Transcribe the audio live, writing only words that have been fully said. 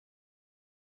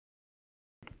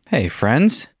Hey,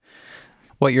 friends.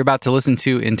 What you're about to listen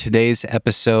to in today's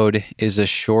episode is a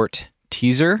short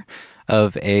teaser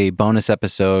of a bonus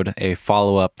episode, a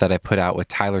follow-up that I put out with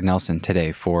Tyler Nelson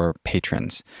today for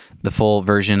patrons. The full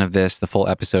version of this, the full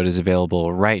episode is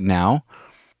available right now.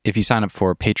 If you sign up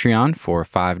for Patreon for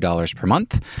 $5 per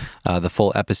month, the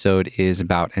full episode is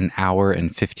about an hour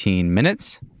and 15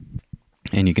 minutes.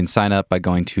 And you can sign up by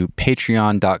going to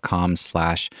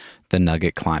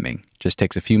patreon.com/thenuggetclimbing. Just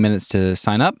takes a few minutes to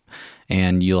sign up,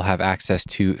 and you'll have access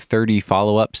to 30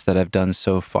 follow-ups that I've done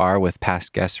so far with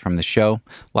past guests from the show.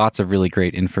 Lots of really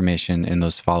great information in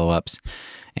those follow-ups.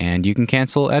 And you can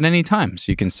cancel at any time.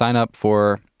 So you can sign up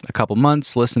for a couple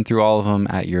months, listen through all of them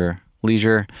at your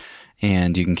leisure,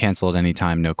 and you can cancel at any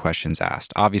time, no questions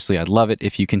asked. Obviously, I'd love it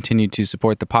if you continue to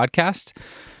support the podcast.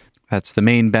 That's the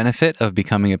main benefit of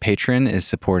becoming a patron, is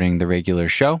supporting the regular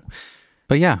show.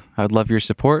 But yeah, I'd love your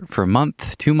support for a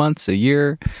month, 2 months, a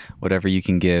year, whatever you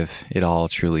can give. It all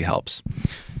truly helps.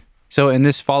 So in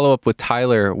this follow-up with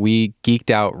Tyler, we geeked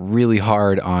out really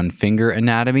hard on finger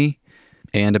anatomy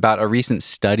and about a recent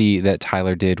study that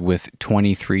Tyler did with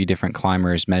 23 different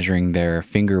climbers, measuring their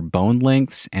finger bone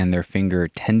lengths and their finger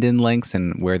tendon lengths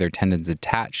and where their tendons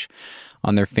attach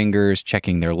on their fingers,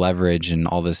 checking their leverage and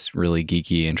all this really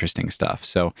geeky, interesting stuff.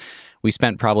 So we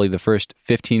spent probably the first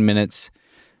 15 minutes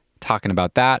talking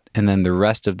about that. And then the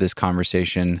rest of this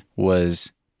conversation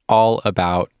was all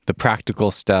about the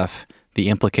practical stuff, the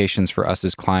implications for us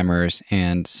as climbers,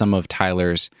 and some of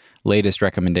Tyler's latest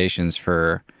recommendations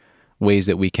for ways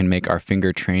that we can make our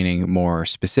finger training more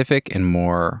specific and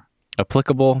more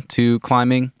applicable to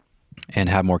climbing, and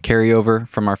have more carryover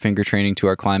from our finger training to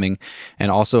our climbing, and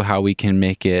also how we can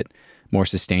make it more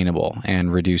sustainable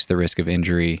and reduce the risk of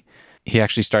injury. He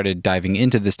actually started diving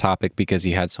into this topic because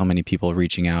he had so many people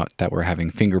reaching out that were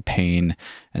having finger pain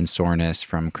and soreness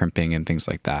from crimping and things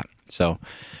like that. So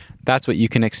that's what you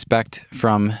can expect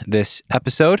from this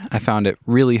episode. I found it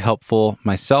really helpful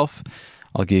myself.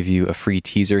 I'll give you a free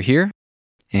teaser here.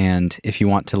 And if you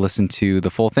want to listen to the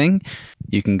full thing,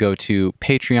 you can go to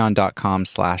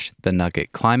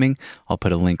patreon.com/thenuggetclimbing. I'll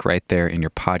put a link right there in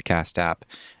your podcast app,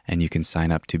 and you can sign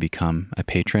up to become a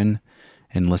patron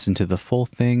and listen to the full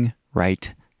thing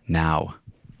right now.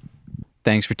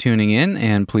 Thanks for tuning in,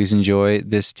 and please enjoy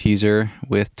this teaser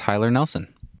with Tyler Nelson.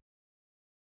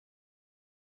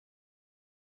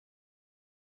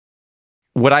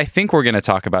 What I think we're going to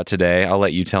talk about today, I'll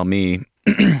let you tell me,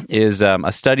 is a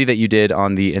study that you did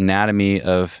on the anatomy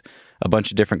of a bunch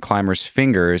of different climbers'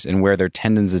 fingers and where their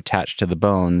tendons attach to the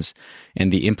bones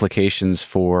and the implications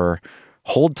for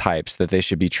hold types that they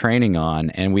should be training on.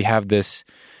 And we have this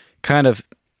kind of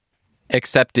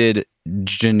accepted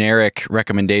generic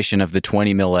recommendation of the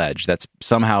 20 mil edge that's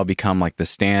somehow become like the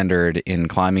standard in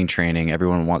climbing training.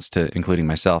 Everyone wants to, including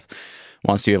myself,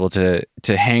 wants to be able to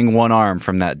hang one arm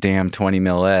from that damn 20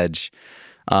 mil edge.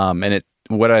 And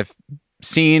what I've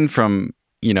seen from,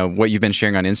 what you've been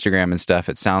sharing on Instagram and stuff,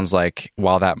 it sounds like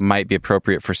while that might be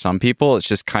appropriate for some people, it's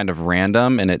just kind of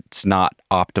random and it's not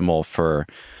optimal for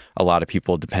a lot of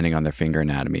people depending on their finger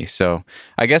anatomy. So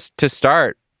I guess to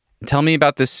start, tell me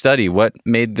about this study. What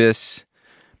made this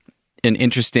an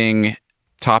interesting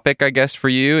topic, I guess, for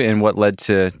you, and what led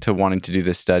to wanting to do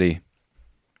this study?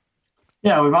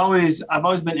 Yeah, I've always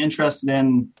been interested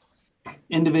in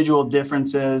individual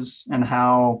differences and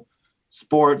how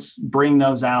sports bring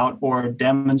those out or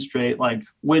demonstrate like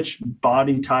which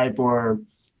body type or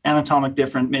anatomic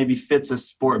difference maybe fits a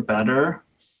sport better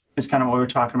is kind of what we were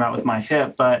talking about with my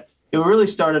hip. But it really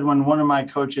started when one of my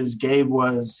coaches, Gabe,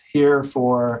 was here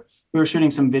we were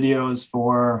shooting some videos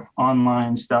for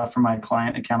online stuff for my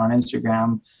client account on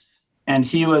Instagram. And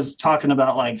he was talking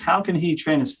about like, how can he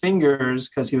train his fingers?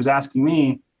 Because he was asking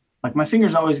me, like, my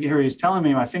fingers always get hurt. He was telling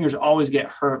me my fingers always get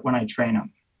hurt when I train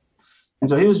them. And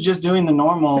so he was just doing the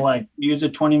normal, like use a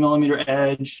 20 millimeter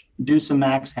edge, do some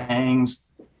max hangs,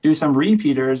 do some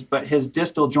repeaters, but his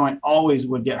distal joint always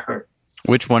would get hurt.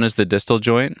 Which one is the distal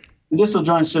joint? The distal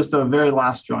joint is just the very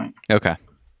last joint. Okay.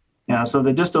 Yeah. So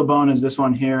the distal bone is this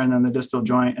one here, and then the distal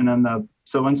joint. And then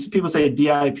so when people say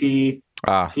DIP,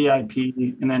 PIP,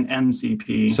 and then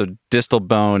MCP. So distal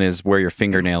bone is where your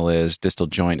fingernail is. Distal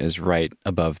joint is right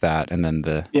above that. And then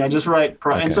just right.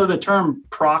 Okay. And so the term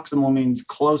proximal means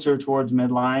closer towards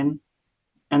midline,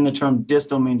 and the term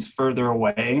distal means further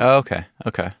away. Oh, okay.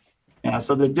 Okay. Yeah.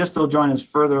 So the distal joint is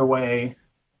further away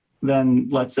than,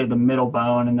 let's say, the middle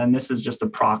bone. And then this is just the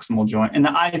proximal joint. And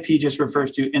the IP just refers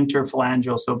to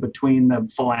interphalangeal. So between the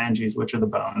phalanges, which are the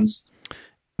bones.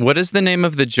 What is the name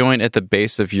of the joint at the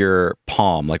base of your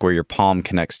palm, like where your palm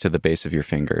connects to the base of your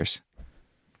fingers?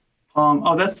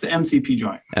 That's the MCP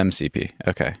joint. MCP,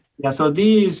 okay. Yeah. So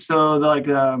we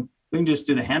can just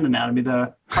do the hand anatomy.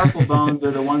 The carpal bones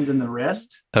are the ones in the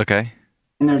wrist. Okay.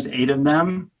 And there's 8 of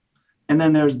them. And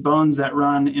then there's bones that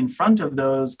run in front of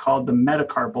those called the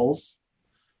metacarpals.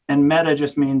 And meta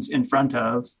just means in front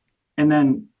of. And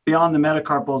then beyond the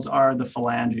metacarpals are the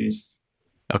phalanges.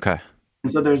 Okay.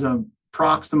 And so there's a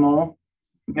proximal,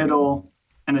 middle,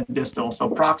 and a distal. So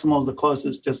proximal is the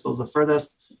closest, distal is the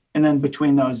furthest. And then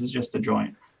between those is just the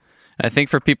joint. I think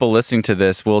for people listening to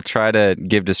this, we'll try to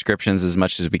give descriptions as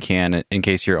much as we can in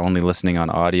case you're only listening on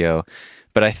audio.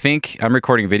 But I think I'm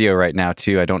recording video right now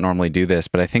too. I don't normally do this,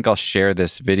 but I think I'll share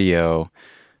this video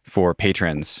for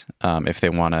patrons if they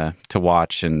want to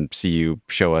watch and see you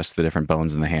show us the different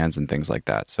bones in the hands and things like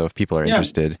that. So if people are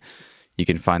interested, you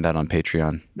can find that on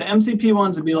Patreon. The MCP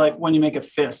ones would be like when you make a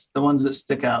fist, the ones that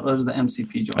stick out. Those are the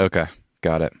MCP joints. Okay,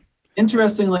 got it.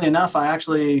 Interestingly enough, I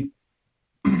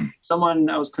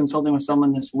was consulting with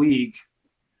someone this week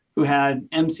who had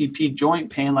MCP joint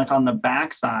pain, like on the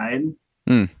backside.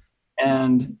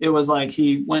 And it was like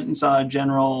he went and saw a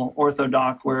general ortho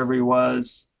doc wherever he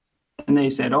was. And they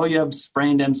said, oh, you have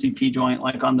sprained MCP joint,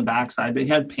 like on the backside, but he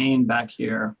had pain back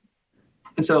here.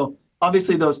 And so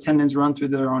obviously those tendons run through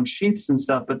their own sheaths and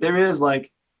stuff, but there is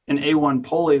like an A1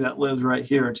 pulley that lives right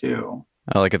here too.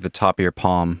 Oh, like at the top of your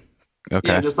palm.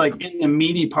 Okay. Yeah, just like in the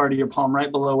meaty part of your palm,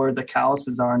 right below where the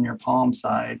calluses are on your palm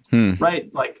side,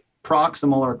 right? Like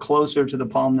proximal or closer to the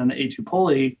palm than the A2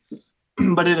 pulley,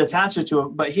 but it attaches to it.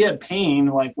 But he had pain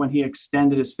like when he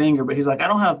extended his finger, but he's like, I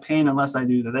don't have pain unless I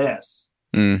do this.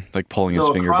 Like pulling his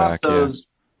finger back.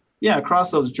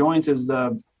 Across those joints is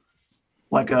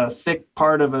like a thick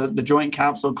part of the joint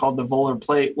capsule called the volar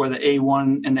plate where the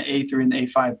A1 and the A3 and the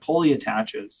A5 pulley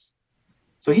attaches.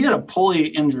 So he had a pulley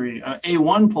injury, an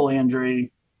A1 pulley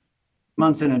injury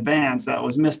months in advance that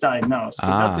was misdiagnosed.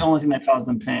 That's the only thing that caused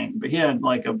him pain. But he had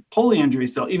like a pulley injury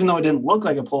still, even though it didn't look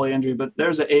like a pulley injury, but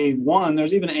there's an A1,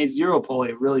 there's even an A0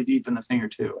 pulley really deep in the finger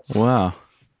too. Wow.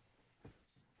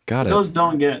 Got it. Those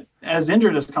don't get as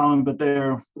injured as common, but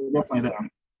they're definitely there.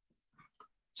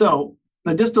 So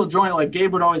the distal joint, like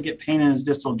Gabe would always get pain in his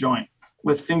distal joint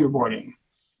with fingerboarding.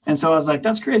 And so I was like,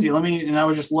 that's crazy. And I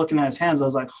was just looking at his hands. I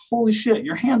was like, holy shit,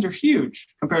 your hands are huge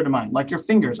compared to mine. Like your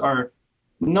fingers are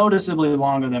noticeably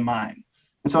longer than mine.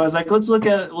 And so I was like,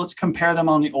 let's compare them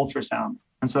on the ultrasound.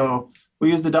 And so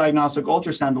we used the diagnostic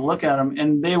ultrasound to look at them,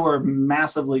 and they were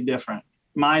massively different.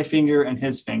 My finger and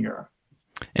his finger.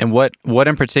 And what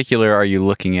in particular are you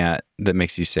looking at that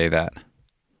makes you say that?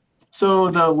 So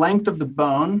the length of the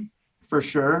bone, for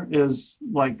sure, is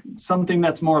like something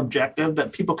that's more objective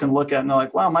that people can look at and they're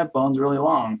like, wow, my bone's really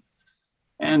long.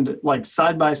 And like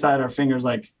side by side, our fingers,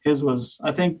 like his was,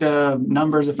 I think the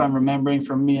numbers, if I'm remembering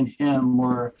from me and him,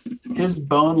 were his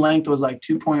bone length was like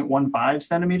 2.15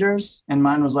 centimeters and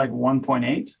mine was like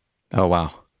 1.8. Oh,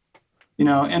 wow.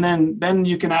 And then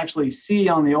you can actually see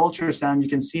on the ultrasound, you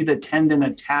can see the tendon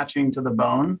attaching to the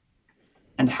bone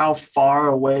and how far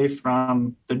away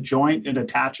from the joint it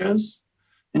attaches.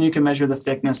 And you can measure the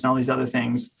thickness and all these other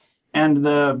things. And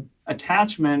the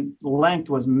attachment length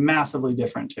was massively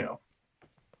different too.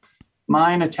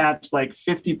 Mine attached like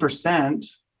 50%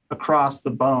 across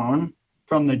the bone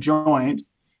from the joint.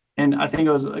 And I think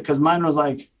it was because mine was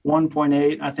like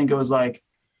 1.8. I think it was like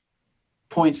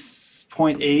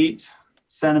 0.8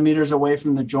 centimeters away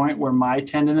from the joint where my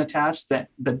tendon attached,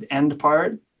 the end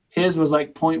part. His was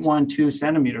like 0.12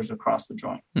 centimeters across the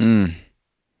joint.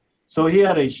 So he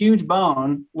had a huge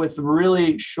bone with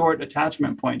really short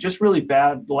attachment point, just really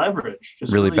bad leverage.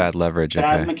 Just really bad leverage.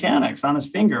 Bad mechanics on his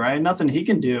finger, right? Nothing he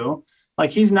can do.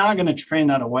 Like he's not going to train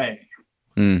that away.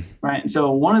 Right. And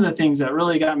so one of the things that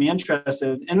really got me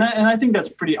interested, and I think that's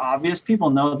pretty obvious. People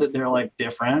know that they're like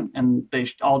different and they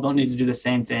all don't need to do the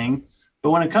same thing. But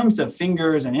when it comes to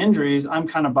fingers and injuries, I'm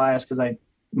kind of biased because I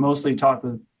mostly talk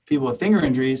with people with finger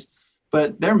injuries.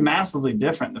 But they're massively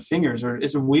different. The fingers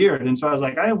it's weird. And so I was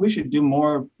like, we should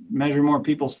measure more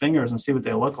people's fingers and see what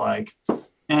they look like.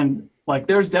 And like,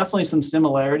 there's definitely some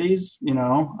similarities,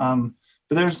 but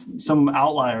there's some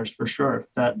outliers for sure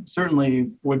that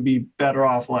certainly would be better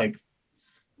off, like,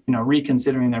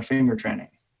 reconsidering their finger training.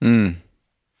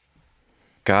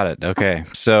 Got it. Okay.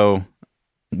 So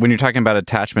when you're talking about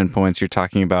attachment points, you're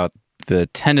talking about the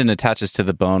tendon attaches to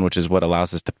the bone, which is what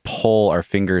allows us to pull our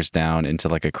fingers down into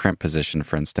like a crimp position,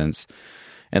 for instance.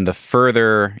 And the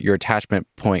further your attachment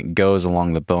point goes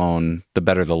along the bone, the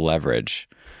better the leverage.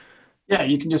 Yeah,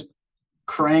 you can just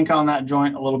crank on that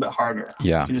joint a little bit harder.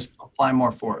 Yeah. You can just apply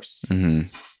more force.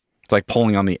 It's like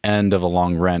pulling on the end of a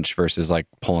long wrench versus like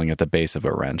pulling at the base of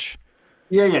a wrench.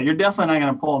 Yeah. You're definitely not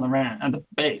going to pull on the wrench at the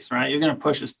base, right? You're going to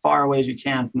push as far away as you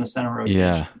can from the center of rotation.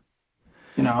 Yeah.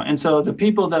 And so the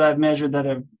people that I've measured that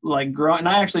have like grown, and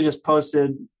I actually just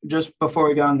posted just before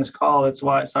we got on this call. That's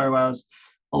why, sorry, why I was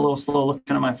a little slow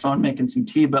looking at my phone, making some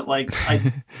tea, but like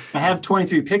I have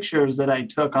 23 pictures that I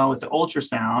took on with the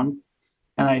ultrasound,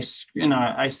 and I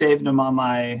saved them on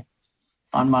my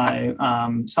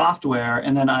software,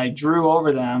 and then I drew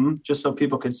over them just so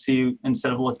people could see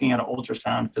instead of looking at an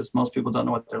ultrasound, because most people don't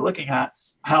know what they're looking at,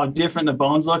 how different the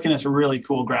bones look. And it's a really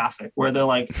cool graphic where they're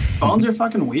like, bones are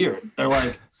fucking weird. They're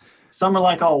like, some are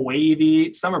like all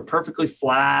wavy, some are perfectly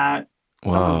flat,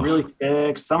 Whoa. some are really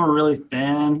thick, some are really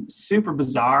thin. Super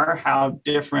bizarre how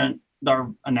different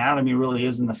our anatomy really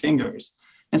is in the fingers.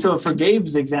 And so for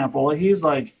Gabe's example, he's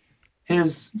like,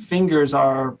 his fingers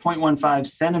are 0.15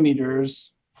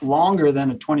 centimeters longer than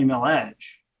a 20 mil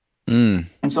edge. And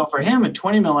so for him, a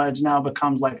 20 mil edge now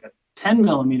becomes like a 10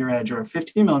 millimeter edge or a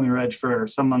 15 millimeter edge for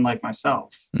someone like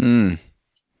myself.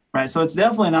 Right. So it's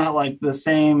definitely not like the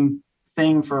same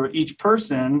thing for each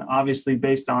person, obviously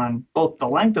based on both the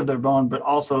length of their bone, but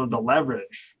also the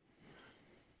leverage,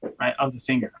 right, of the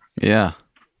finger. Yeah.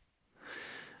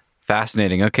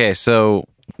 Fascinating. Okay. So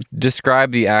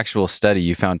describe the actual study.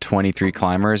 You found 23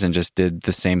 climbers and just did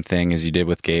the same thing as you did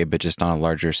with Gabe, but just on a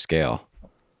larger scale.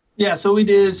 Yeah, so we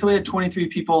had 23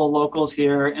 people, locals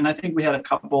here, and I think we had a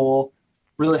couple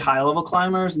really high level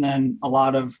climbers and then a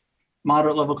lot of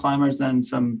moderate level climbers, then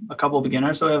a couple of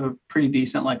beginners. So we have a pretty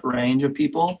decent like range of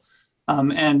people.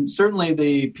 And certainly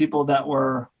the people that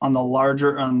were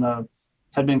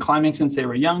had been climbing since they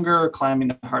were younger, climbing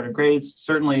the harder grades,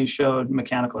 certainly showed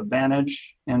mechanical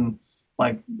advantage in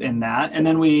that. And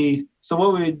then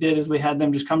what we did is we had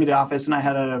them just come to the office, and I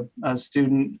had a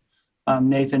student,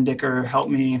 Nathan Dicker, help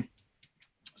me.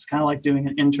 It's kind of like doing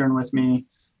an intern with me.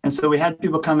 And so we had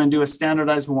people come and do a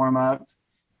standardized warm up.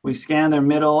 We scanned their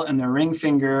middle and their ring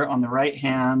finger on the right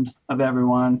hand of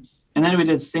everyone. And then we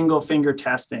did single finger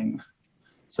testing.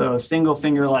 So a single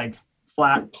finger, like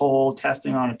flat pole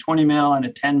testing on a 20 mil and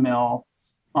a 10 mil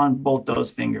on both those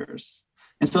fingers.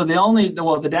 And so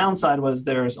the downside was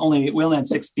we only had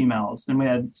 6 females and we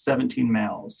had 17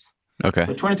 males. Okay.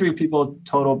 So 23 people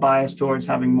total, biased towards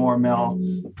having more male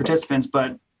participants,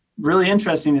 but really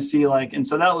interesting to see and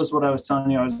so that was what I was telling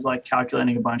you. I was like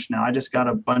calculating a bunch now. I just got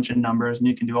a bunch of numbers, and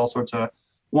you can do all sorts of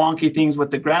wonky things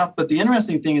with the graph. But the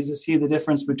interesting thing is to see the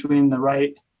difference between the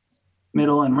right,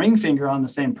 middle, and ring finger on the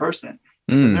same person,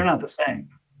 because they're not the same.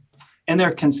 And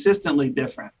they're consistently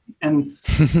different. And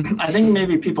I think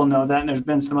maybe people know that, and there's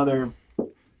been some other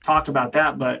talk about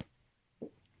that, but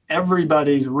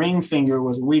everybody's ring finger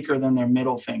was weaker than their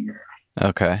middle finger.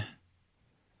 Okay.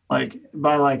 I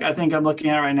think I'm looking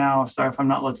at it right now. Sorry if I'm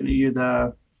not looking at you.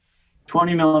 The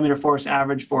 20 millimeter force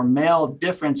average for male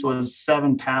difference was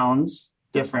 7 pounds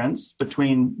difference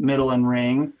between middle and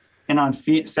ring, and on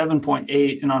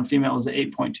 7.8, and on female was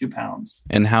 8.2 pounds.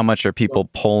 And how much are people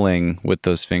pulling with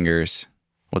those fingers?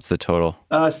 What's the total?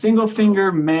 Single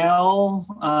finger male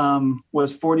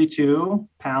was 42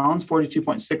 pounds,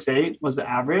 42.68 was the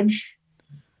average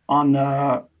on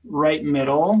the right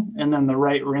middle, and then the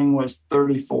right ring was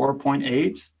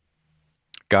 34.8.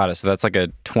 Got it. So that's like a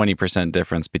 20%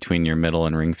 difference between your middle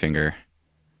and ring finger.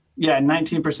 Yeah,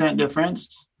 19%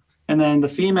 difference. And then the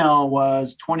female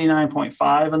was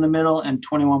 29.5 on the middle and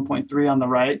 21.3 on the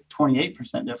right,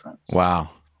 28% difference. Wow.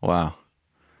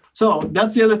 So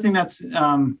that's the other thing that's, I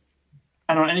don't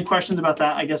know, any questions about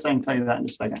that? I guess I can tell you that in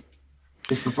just a second,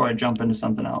 just before I jump into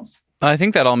something else. I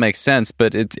think that all makes sense,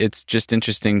 but it's just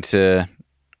interesting to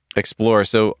explore.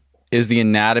 So is the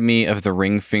anatomy of the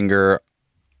ring finger,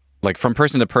 like from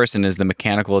person to person, is the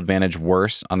mechanical advantage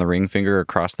worse on the ring finger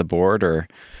across the board, or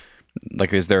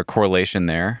like is there a correlation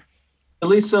there? At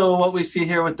least so what we see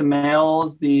here with the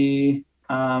males, the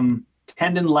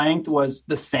tendon length was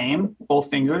the same, both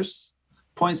fingers,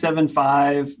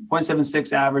 0.75,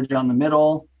 0.76 average on the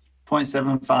middle,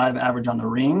 0.75 average on the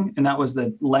ring, and that was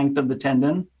the length of the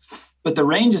tendon. But the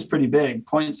range is pretty big,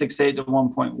 0.68 to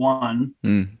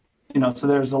 1.1. So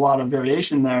there's a lot of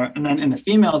variation there. And then in the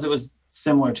females, it was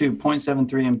similar too,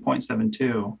 0.73 and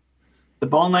 0.72. The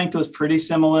bone length was pretty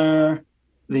similar.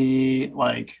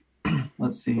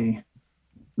 Let's see,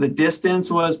 the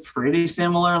distance was pretty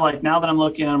similar. Like now that I'm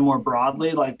looking at them more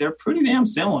broadly, like they're pretty damn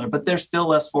similar, but there's still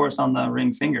less force on the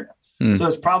ring finger. So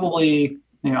it's probably,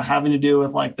 having to do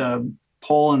with like the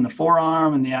pull in the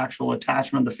forearm and the actual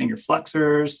attachment of the finger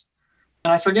flexors.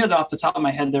 And I forget off the top of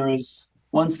my head, there was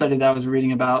one study that I was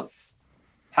reading about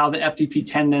how the FTP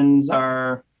tendons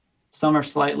some are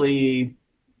slightly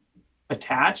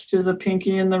attached to the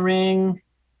pinky and the ring.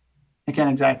 I can't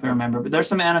exactly remember, but there's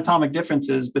some anatomic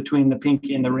differences between the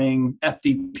pinky and the ring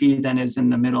FDP than is in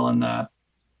the middle and the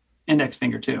index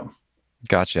finger too.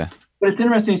 Gotcha. But it's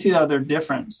interesting to see how they're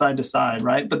different side to side,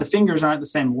 right? But the fingers aren't the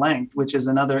same length, which is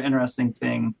another interesting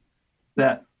thing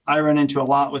that I run into a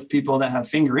lot with people that have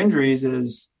finger injuries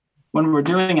is when we're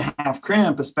doing a half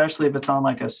crimp, especially if it's on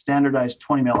like a standardized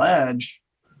 20 mil edge,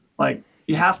 like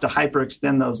you have to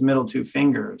hyperextend those middle two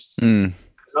fingers.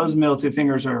 Those middle two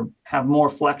fingers have more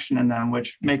flexion in them,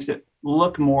 which makes it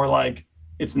look more like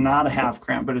it's not a half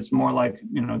crimp, but it's more like,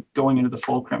 going into the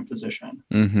full crimp position.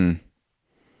 Mm-hmm.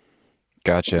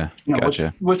 Gotcha.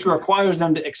 Which requires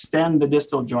them to extend the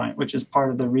distal joint, which is part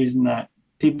of the reason that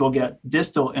people get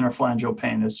distal interphalangeal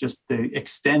pain is just the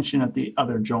extension of the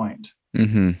other joint.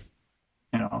 Mm-hmm.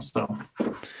 So.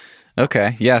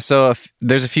 Okay. Yeah. So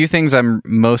there's a few things I'm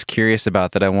most curious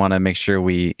about that I want to make sure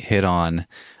we hit on.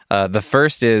 The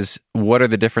first is, what are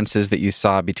the differences that you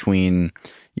saw between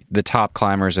the top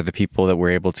climbers or the people that were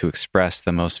able to express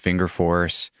the most finger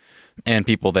force and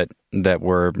people that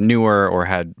were newer or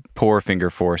had poor finger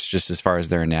force just as far as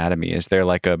their anatomy? Is there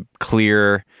like a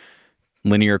clear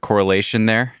linear correlation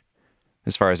there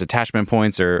as far as attachment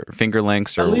points or finger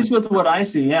lengths? Or... At least with what I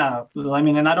see, yeah. I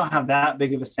mean, and I don't have that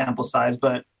big of a sample size,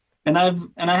 but I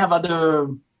have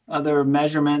other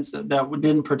measurements that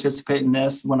didn't participate in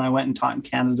this when I went and taught in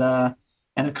Canada,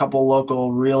 and a couple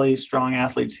local really strong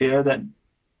athletes here that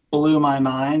blew my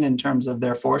mind in terms of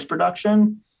their force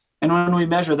production. And when we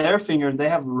measure their finger, they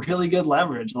have really good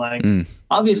leverage. Like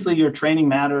obviously your training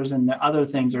matters and the other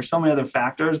things, there's so many other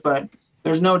factors, but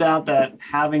there's no doubt that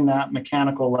having that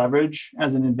mechanical leverage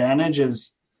as an advantage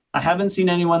is, I haven't seen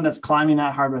anyone that's climbing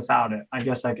that hard without it. I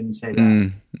guess I can say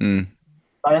that.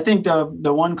 But I think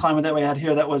the one climber that we had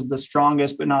here that was the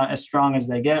strongest, but not as strong as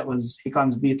they get, was he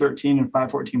climbs V13 and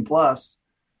 514 plus.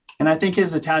 And I think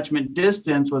his attachment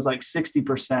distance was like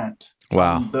 60%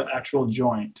 from the actual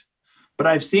joint. But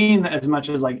I've seen as much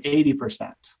as like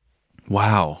 80%.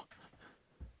 Wow.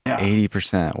 Yeah.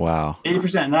 80%. Wow.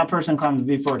 80%. And that person climbs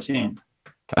V14.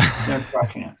 They're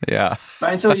crushing it. Yeah.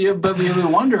 Right. So but we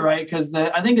wonder, right? Because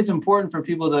I think it's important for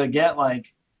people to get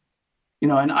like,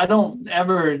 and I don't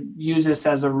ever use this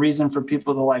as a reason for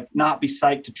people to like not be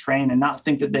psyched to train and not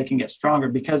think that they can get stronger,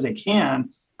 because they can.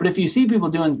 But if you see people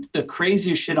doing the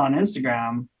craziest shit on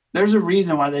Instagram, there's a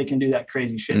reason why they can do that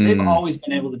crazy shit. They've always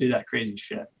been able to do that crazy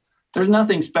shit. There's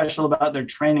nothing special about their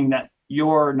training that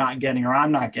you're not getting or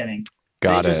I'm not getting.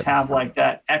 They just have like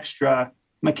that extra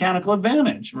mechanical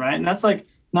advantage, right? And that's like,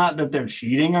 not that they're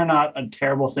cheating or not a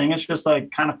terrible thing. It's just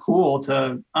like kind of cool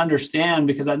to understand,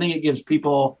 because I think it gives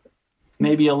people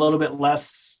maybe a little bit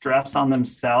less stress on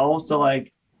themselves to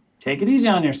like, take it easy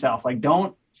on yourself. Like,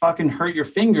 don't fucking hurt your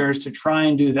fingers to try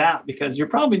and do that, because you're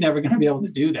probably never going to be able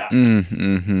to do that.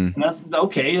 And that's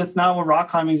okay. That's not what rock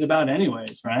climbing is about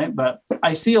anyways. Right. But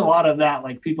I see a lot of that,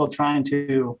 like people trying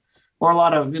to, or a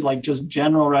lot of like just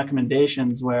general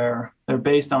recommendations where they're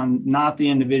based on not the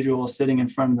individual sitting in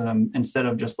front of them, instead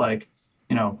of just like,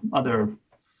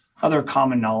 other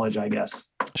common knowledge, I guess.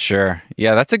 Sure.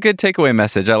 Yeah, that's a good takeaway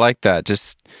message. I like that.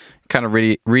 Just kind of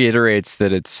reiterates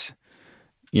that it's,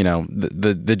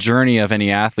 the journey of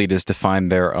any athlete is to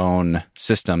find their own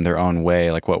system, their own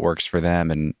way, like what works for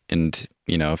them. And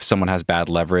if someone has bad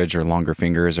leverage or longer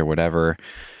fingers or whatever,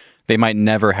 they might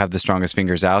never have the strongest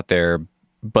fingers out there,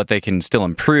 but they can still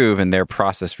improve, and their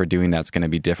process for doing that's going to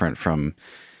be different from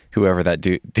whoever that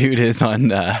dude is on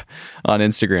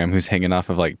Instagram, who's hanging off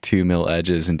of like 2 mil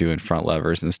edges and doing front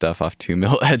levers and stuff off 2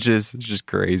 mil edges. It's just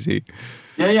crazy.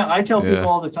 Yeah. I tell people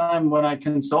all the time when I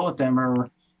consult with them or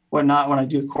whatnot, when I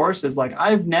do courses, like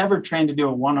I've never trained to do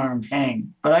a one-arm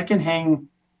hang, but I can hang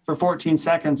for 14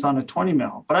 seconds on a 20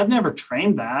 mil, but I've never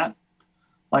trained that.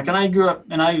 Like, and I grew up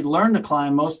and I learned to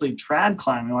climb mostly trad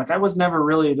climbing. Like I was never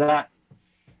really that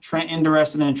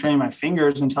interested in training my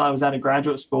fingers until I was at a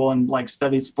graduate school and like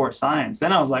studied sports science.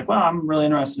 Then I was like, well, I'm really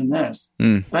interested in this.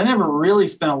 But I never really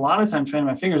spent a lot of time training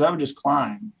my fingers. I would just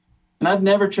climb. And I've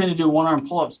never trained to do one-arm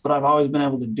pull-ups, but I've always been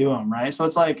able to do them, right? So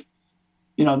it's like,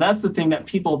 that's the thing that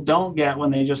people don't get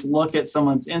when they just look at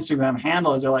someone's Instagram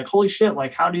handle, is they're like, holy shit,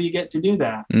 like, how do you get to do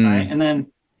that, right? And then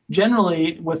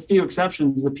generally, with few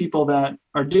exceptions, the people that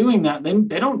are doing that,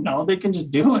 they don't know. They can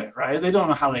just do it, right? They don't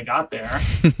know how they got there.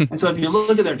 And so if you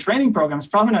look at their training program, it's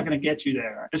probably not going to get you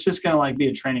there. It's just going to like be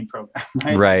a training program,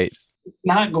 right? Right. It's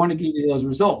not going to give you those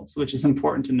results, which is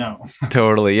important to know.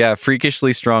 Totally. Yeah.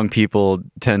 Freakishly strong people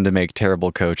tend to make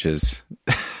terrible coaches.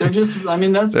 They're just,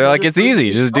 they're like, it's easy.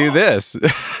 Just do this.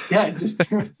 Yeah.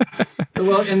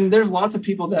 Well, and there's lots of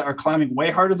people that are climbing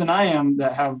way harder than I am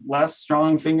that have less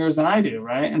strong fingers than I do.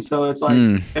 Right. And so it's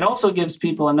like, it also gives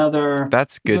people another.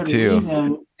 That's good too.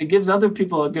 Reason. It gives other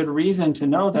people a good reason to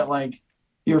know that like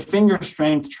your finger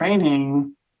strength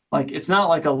training like, it's not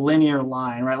like a linear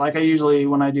line, right? Like I usually,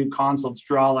 when I do consults,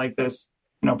 draw like this,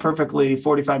 perfectly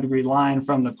 45-degree line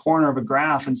from the corner of a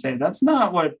graph and say, that's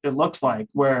not what it looks like,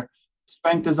 where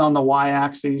strength is on the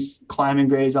y-axis, climbing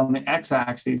grades on the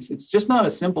x-axis. It's just not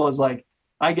as simple as like,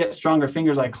 I get stronger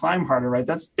fingers, I climb harder, right?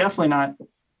 That's definitely not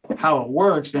how it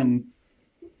works. And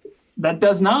that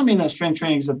does not mean that strength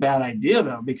training is a bad idea,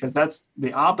 though, because that's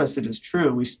the opposite is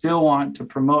true. We still want to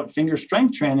promote finger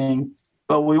strength training,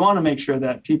 but we want to make sure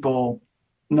that people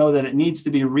know that it needs to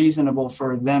be reasonable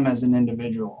for them as an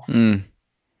individual.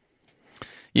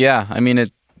 Yeah, I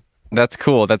mean, that's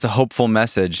cool. That's a hopeful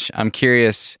message. I'm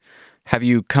curious, have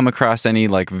you come across any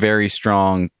like very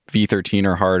strong V13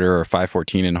 or harder or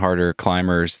 514 and harder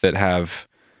climbers that have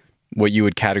what you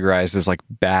would categorize as like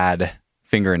bad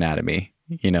finger anatomy?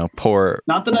 Poor.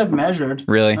 Not that I've measured.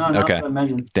 Really? No, okay. Not that I've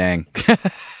measured. Dang.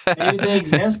 Maybe they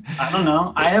exist. I don't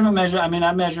know. I haven't measured. I mean,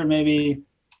 I measured maybe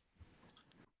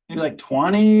like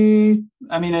 20.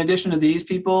 I mean, in addition to these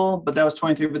people, but that was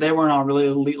 23, but they weren't all really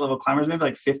elite level climbers, maybe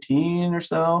like 15 or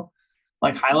so.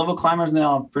 Like high level climbers, and they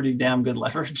all have pretty damn good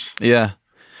leverage. Yeah.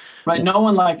 Right. No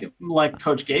one like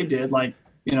Coach Gabe did. Like,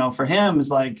 for him is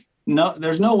like, no,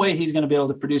 there's no way he's going to be able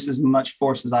to produce as much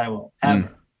force as I will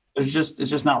ever. It's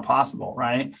just not possible.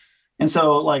 Right. And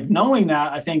so like knowing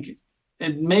that, I think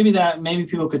maybe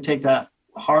people could take that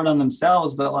hard on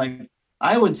themselves, but like,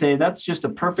 I would say that's just a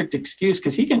perfect excuse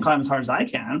because he can climb as hard as I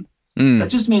can. That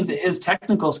just means that his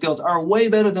technical skills are way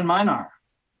better than mine are.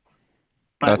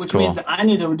 Right? That's Which cool. means that I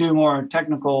need to do more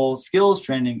technical skills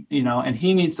training, and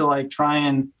he needs to like try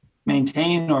and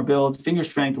maintain or build finger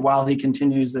strength while he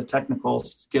continues the technical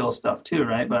skill stuff too.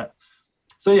 Right. But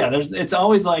so, yeah, it's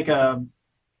always like I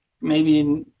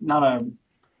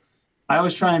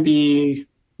always try and be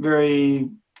very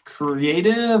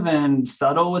creative and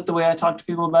subtle with the way I talk to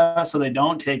people about it, so they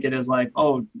don't take it as like,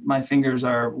 oh, my fingers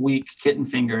are weak kitten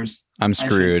fingers, I'm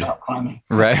screwed. I should stop climbing.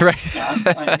 Right. Right.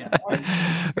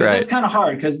 It's kind of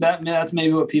hard because that's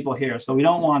maybe what people hear, so we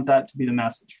don't want that to be the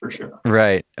message for sure.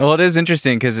 Right. Well, it is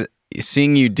interesting because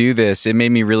seeing you do this, it made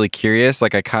me really curious.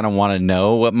 Like I kind of want to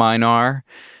know what mine are,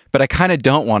 but I kind of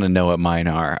don't want to know what mine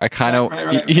are. I kind of,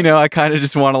 I kind of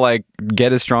just want to like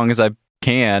get as strong as I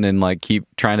can and like keep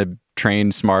trying to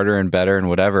train smarter and better and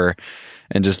whatever,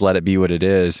 and just let it be what it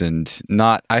is. And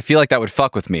I feel like that would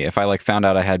fuck with me if I like found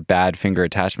out I had bad finger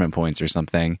attachment points or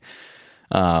something.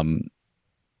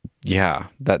 Yeah,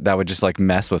 that would just like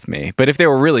mess with me. But if they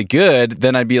were really good,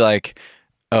 then I'd be like,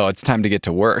 oh, it's time to get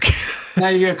to work. Now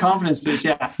you get a confidence boost.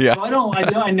 Yeah. Yeah. So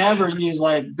I never use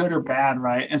like good or bad.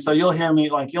 Right. And so you'll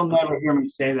never hear me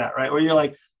say that. Right. Where you're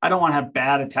like, I don't want to have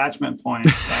bad attachment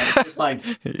points. Right? It's like,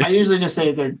 I usually just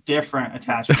say they're different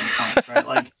attachment points. Right.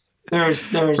 Like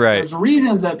there's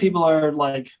reasons that people are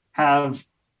like have,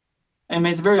 I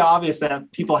mean, it's very obvious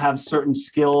that people have certain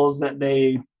skills that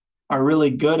they are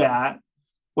really good at,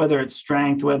 whether it's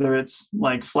strength, whether it's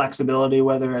like flexibility,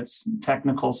 whether it's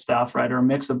technical stuff, right, or a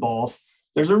mix of both.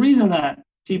 There's a reason that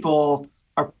people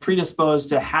are predisposed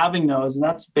to having those, and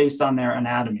that's based on their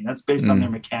anatomy. That's based on their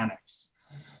mechanics,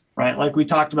 right? Like we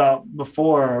talked about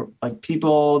before, like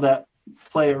people that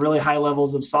play at really high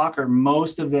levels of soccer,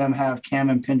 most of them have cam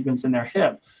impingements in their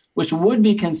hip, which would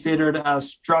be considered a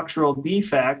structural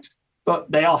defect,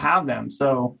 but they all have them.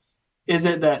 So is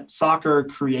it that soccer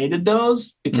created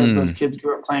those because those kids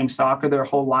grew up playing soccer their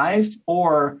whole life?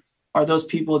 Or are those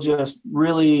people just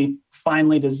really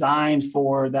finely designed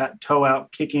for that toe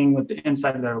out kicking with the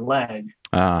inside of their leg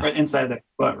or inside of their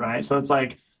foot, right? So it's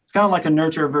kind of like a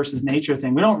nurture versus nature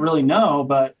thing. We don't really know,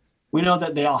 but we know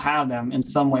that they all have them in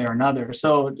some way or another.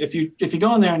 So if you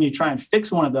go in there and you try and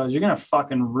fix one of those, you're going to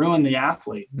fucking ruin the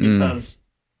athlete because,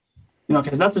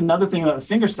 because that's another thing about the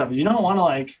finger stuff. You don't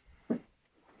want to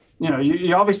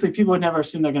you obviously people would never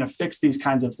assume they're going to fix these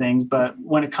kinds of things. But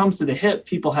when it comes to the hip,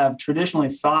 people have traditionally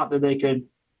thought that they could,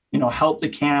 help the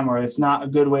cam, or it's not a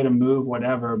good way to move,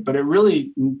 whatever. But it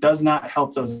really does not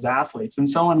help those athletes. And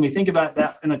so when we think about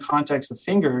that in the context of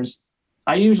fingers,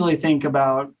 I usually think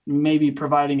about maybe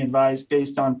providing advice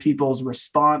based on people's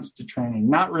response to training,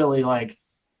 not really like,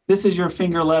 this is your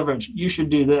finger leverage, you should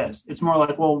do this. It's more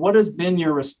like, well, what has been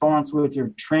your response with your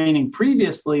training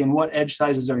previously, and what edge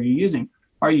sizes are you using?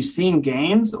 Are you seeing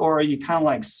gains, or are you kind of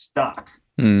like stuck?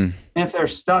 And if they're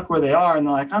stuck where they are and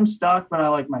they're like, I'm stuck,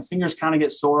 but my fingers kind of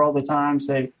get sore all the time,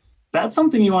 say, that's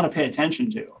something you want to pay attention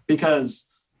to. Because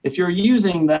if you're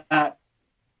using that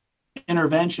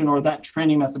intervention or that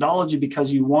training methodology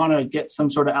because you want to get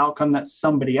some sort of outcome that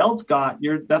somebody else got,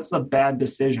 that's a bad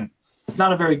decision. It's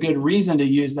not a very good reason to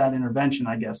use that intervention,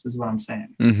 I guess, is what I'm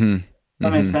saying.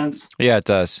 That makes sense? Yeah, it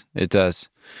does. It does.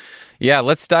 Yeah,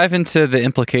 let's dive into the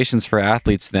implications for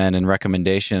athletes then and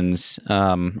recommendations.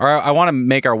 Or I want to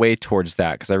make our way towards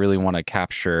that because I really want to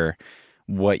capture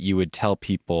what you would tell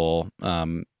people.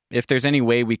 If there's any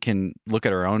way we can look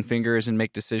at our own fingers and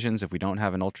make decisions if we don't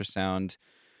have an ultrasound,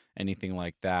 anything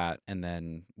like that, and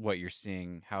then what you're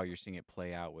seeing, how you're seeing it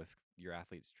play out with your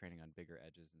athletes training on bigger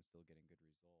edges and still getting good results.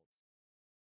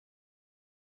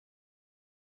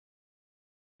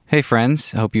 Hey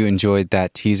friends, I hope you enjoyed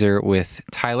that teaser with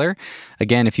Tyler.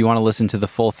 Again, if you want to listen to the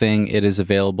full thing, it is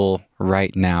available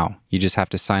right now. You just have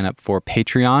to sign up for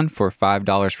Patreon for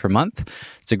 $5 per month.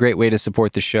 It's a great way to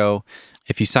support the show.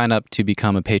 If you sign up to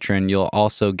become a patron, you'll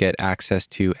also get access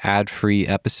to ad-free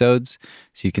episodes,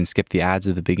 so you can skip the ads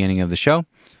at the beginning of the show.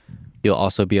 You'll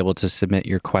also be able to submit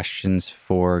your questions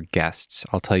for guests.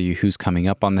 I'll tell you who's coming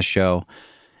up on the show,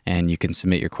 and you can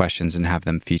submit your questions and have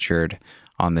them featured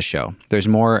on the show. There's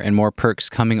more and more perks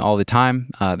coming all the time.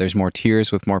 There's more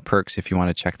tiers with more perks. If you want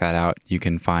to check that out, you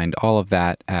can find all of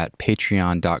that at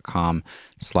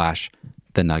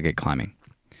patreon.com/thenuggetclimbing.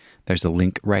 There's a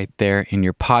link right there in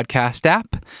your podcast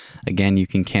app. Again, you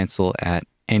can cancel at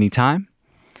any time.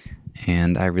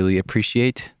 And I really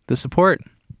appreciate the support.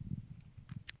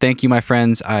 Thank you, my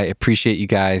friends. I appreciate you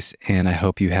guys, and I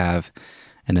hope you have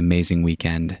an amazing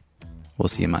weekend. We'll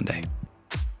see you Monday.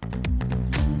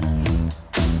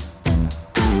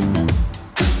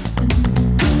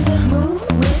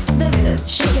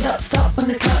 Shake it up, stop when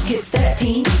the clock hits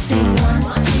 13. Sing 1,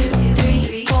 2,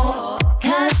 3, 4.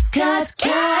 Cause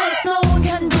no one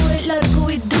can do it like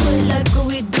we do it, like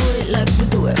we do it, like we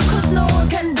do it. Cause no one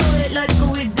can do it like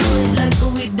we do it, like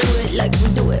we do it, like we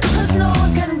do it. Cause no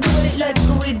one can do it like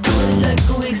we do it, like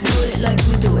we do it, like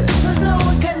we do it. Cause no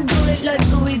one can do it like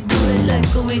we do it,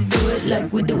 like we do it,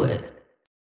 like we do it.